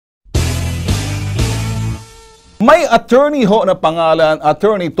May attorney ho na pangalan,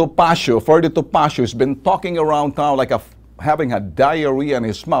 Attorney Topacio, for the Topacio, has been talking around town like having a diarrhea in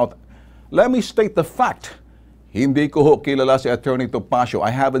his mouth. Let me state the fact. Hindi ko ho kilala si Attorney Topacio. I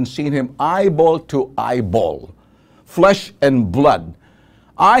haven't seen him eyeball to eyeball, flesh and blood.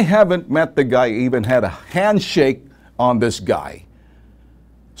 I haven't met the guy, even had a handshake on this guy.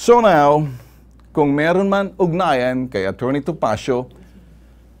 So now, kung meron man ugnayan kay Attorney Topacio,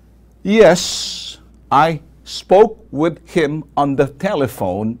 yes, I spoke with him on the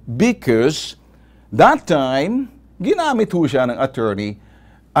telephone because that time, ginamit ho siya ng attorney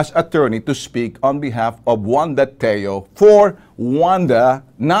as attorney to speak on behalf of Wanda Teo for Wanda,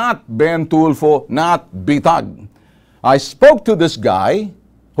 not Ben Tulfo, not Bitag. I spoke to this guy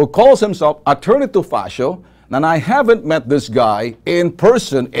who calls himself Attorney Topacio, and I haven't met this guy in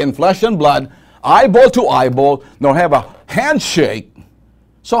person, in flesh and blood, eyeball to eyeball, nor have a handshake.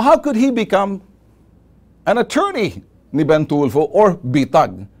 So how could he become an attorney ni Ben Tulfo or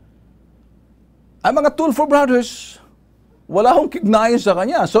Bitag? Ang mga Tulfo brothers, wala hong kignayan sa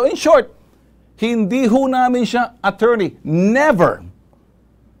kanya. So in short, hindi ho namin siya attorney. Never.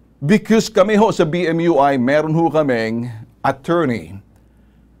 Because kami ho sa BMUI, meron ho kaming attorney.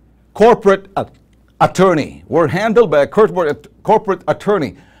 Corporate attorney. We're handled by a corporate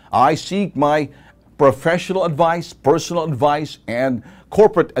attorney. I seek my professional advice, personal advice, and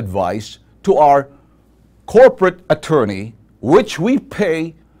corporate advice to our corporate attorney, which we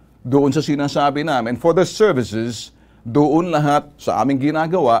pay doon sa sinasabi namin for the services, doon lahat sa aming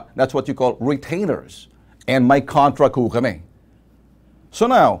ginagawa. That's what you call retainers. And may contract ho kami. So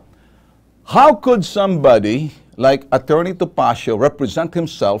now, how could somebody like Attorney Topacio represent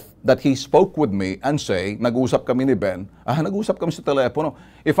himself that he spoke with me and say, nag-usap kami ni Ben, nag-usap kami sa telepono.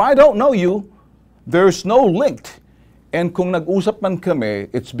 If I don't know you, there's no link. And kung nag-usap man kami,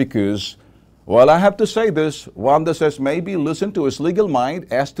 it's because, well, I have to say this, Wanda says maybe listen to his legal mind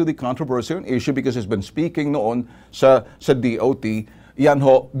as to the controversial issue because he's been speaking noon sa DOT, yan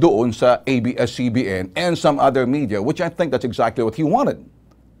ho doon sa ABS-CBN and some other media, which I think that's exactly what he wanted.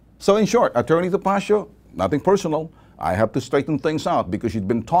 So in short, Attorney Topacio, nothing personal. I have to straighten things out because you've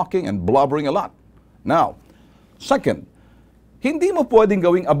been talking and blubbering a lot. Now, second, hindi mo pwedeng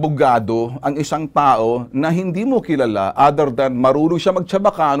gawing abogado ang isang tao na hindi mo kilala other than marunong siya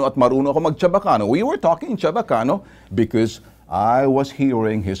mag-Chabacano at marunong ako mag-Chabacano. We were talking in Chabacano because I was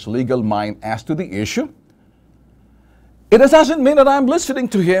hearing his legal mind as to the issue. It doesn't mean that I'm listening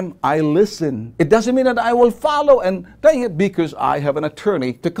to him. I listen. It doesn't mean that I will follow and take it because I have an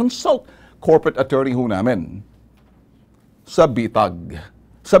attorney to consult. Corporate attorney ho namin sa Bitag,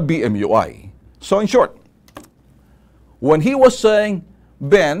 sa BMUI. So in short, when he was saying,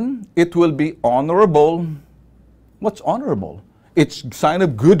 Ben, it will be honorable. What's honorable? It's sign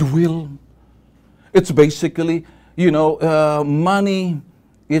of goodwill. It's basically, money.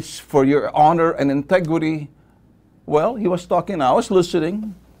 It's for your honor and integrity. Well, he was talking, I was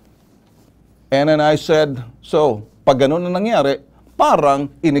listening. And then I said, so, pag ganun na nangyari, parang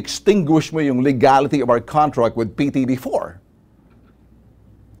in-extinguish mo yung legality of our contract with PTD4.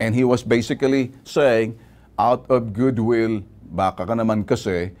 And he was basically saying, out of goodwill, baka ka naman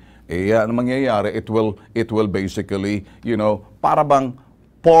kasi, yan ang mangyayari, it will basically, para bang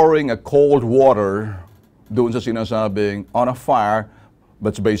pouring a cold water doon sa sinasabing on a fire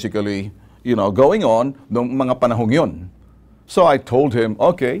that's basically, going on noong mga panahong yun. So I told him,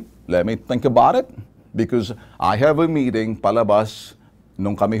 okay, let me think about it because I have a meeting palabas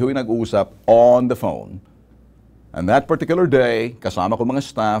nung kami huy nag-usap on the phone. And that particular day, kasama ko mga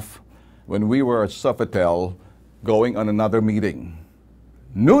staff, when we were at Sofitel going on another meeting.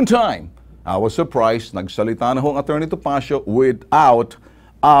 Noontime, I was surprised, nagsalita na hong Attorney Topacio without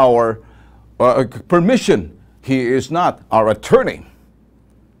our permission. He is not our attorney.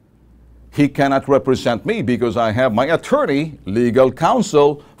 He cannot represent me because I have my attorney, legal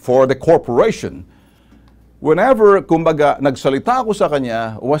counsel for the corporation. Whenever, kumbaga, nagsalita ko sa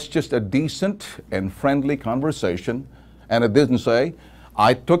kanya, was just a decent and friendly conversation. And it didn't say,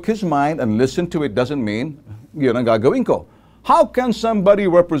 I took his mind and listened to it doesn't mean, yun ang gagawin ko. How can somebody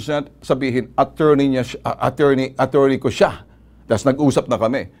represent, sabihin, attorney ko siya? Tapos nag-usap na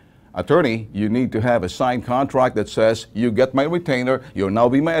kami. Attorney, you need to have a signed contract that says, you get my retainer, you'll now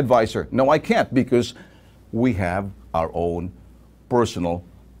be my advisor. No, I can't because we have our own personal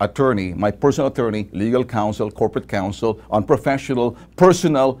attorney, my personal attorney, legal counsel, corporate counsel, on professional,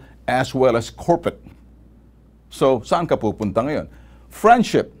 personal, as well as corporate. So, saan ka pupunta ngayon?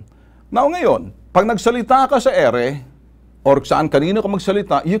 Friendship. Now ngayon, pag nagsalita ka sa ere, or saan kanino ka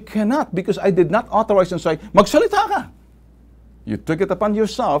magsalita, you cannot because I did not authorize and say, magsalita ka. You took it upon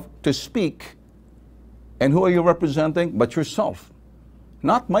yourself to speak And who are you representing but yourself?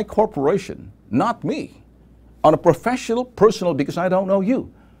 Not my corporation, not me. On a professional, personal, because I don't know you,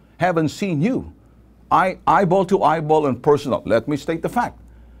 haven't seen you. Eyeball to eyeball and personal. Let me state the fact.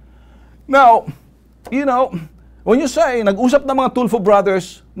 Now, you know, when you say, nag-usap na mga Tulfo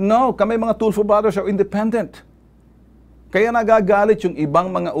brothers, no, kami mga Tulfo brothers are independent. Kaya nagagalit yung ibang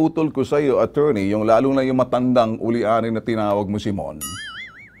mga utol ko sa iyo, attorney, yung lalo na yung matandang ulianin na tinawag mo, Simon.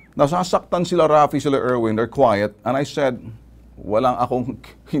 Nasasaktan sila Rafi, sila Erwin, they're quiet, and I said,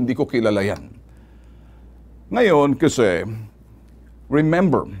 hindi ko kilala yan. Ngayon, kasi,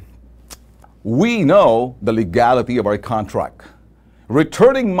 remember, we know the legality of our contract.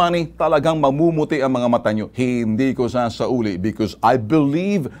 Returning money, talagang mamumuti ang mga mata nyo. Hindi ko sasauli because I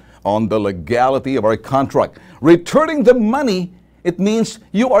believe on the legality of our contract. Returning the money, it means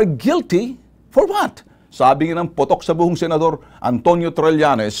you are guilty for what? Sabi nga ng potok sa buhong senador Antonio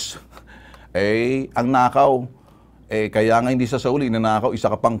Trillanes, ang nakaw, kaya nga hindi sasauli, nanakaw,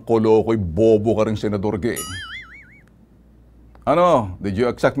 isa ka pang kolokoy, bobo ka rin senador gay. Ano? Did you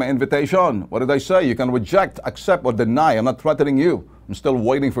accept my invitation? What did I say? You can reject, accept, or deny. I'm not threatening you. I'm still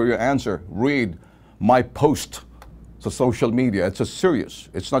waiting for your answer. Read my post sa social media. It's serious.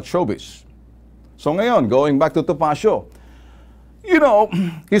 It's not showbiz. So ngayon, going back to Topacio, you know,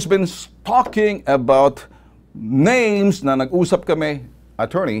 he's been talking about names na nag-usap kami,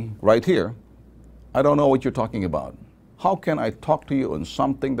 attorney, right here. I don't know what you're talking about. How can I talk to you on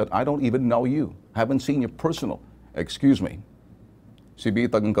something that I don't even know you? Haven't seen you personal. Excuse me. Si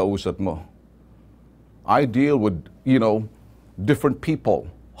Bitag ang kausap mo. I deal with, you know, different people,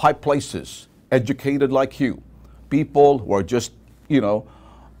 high places, educated like you, people who are just, you know,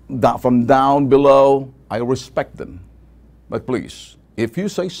 from down below. I respect them. But please, if you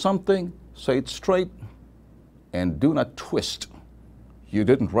say something, say it straight and do not twist. You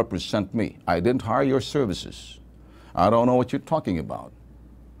didn't represent me. I didn't hire your services. I don't know what you're talking about.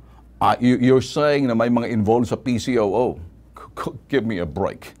 You're saying na may mga involved sa PCOO. Give me a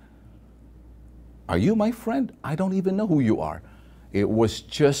break. Are you my friend? I don't even know who you are. It was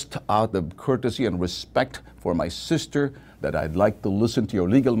just out of courtesy and respect for my sister that I'd like to listen to your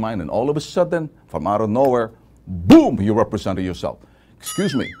legal mind, and all of a sudden, from out of nowhere, boom, you represented yourself.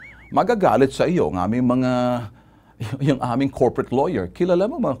 Excuse me, magagalit sa iyo ng aming mga, yung aming corporate lawyer. Kilala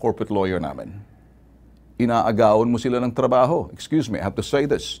mo mga corporate lawyer namin? Inaagawan mo sila ng trabaho. Excuse me, I have to say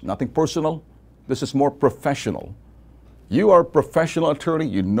this. Nothing personal. This is more professional. You are a professional attorney.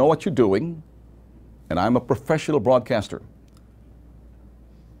 You know what you're doing. And I'm a professional broadcaster.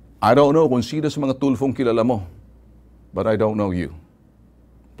 I don't know kung sino sa mga tulfong kilala mo, but I don't know you.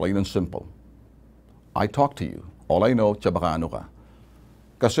 Plain and simple. I talk to you. All I know, tsabakano ka.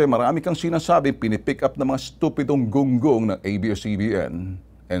 Kasi marami kang sinasabi, pinipick up ng mga stupidong gunggong ng ABS-CBN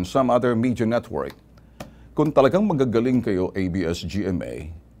and some other media network. Kung talagang magagaling kayo,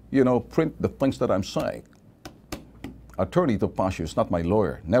 ABS-GMA, you know, print the things that I'm saying. Attorney Topacio is not my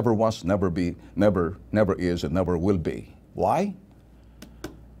lawyer. Never was, never be, never is, and never will be. Why?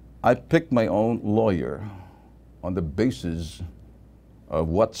 I picked my own lawyer on the basis of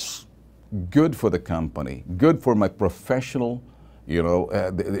what's good for the company, good for my professional, you know,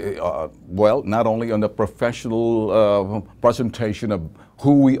 well, not only on the professional presentation of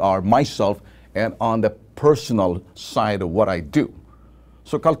who we are, myself, and on the personal side of what I do.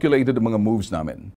 So calculated ang mga moves namin.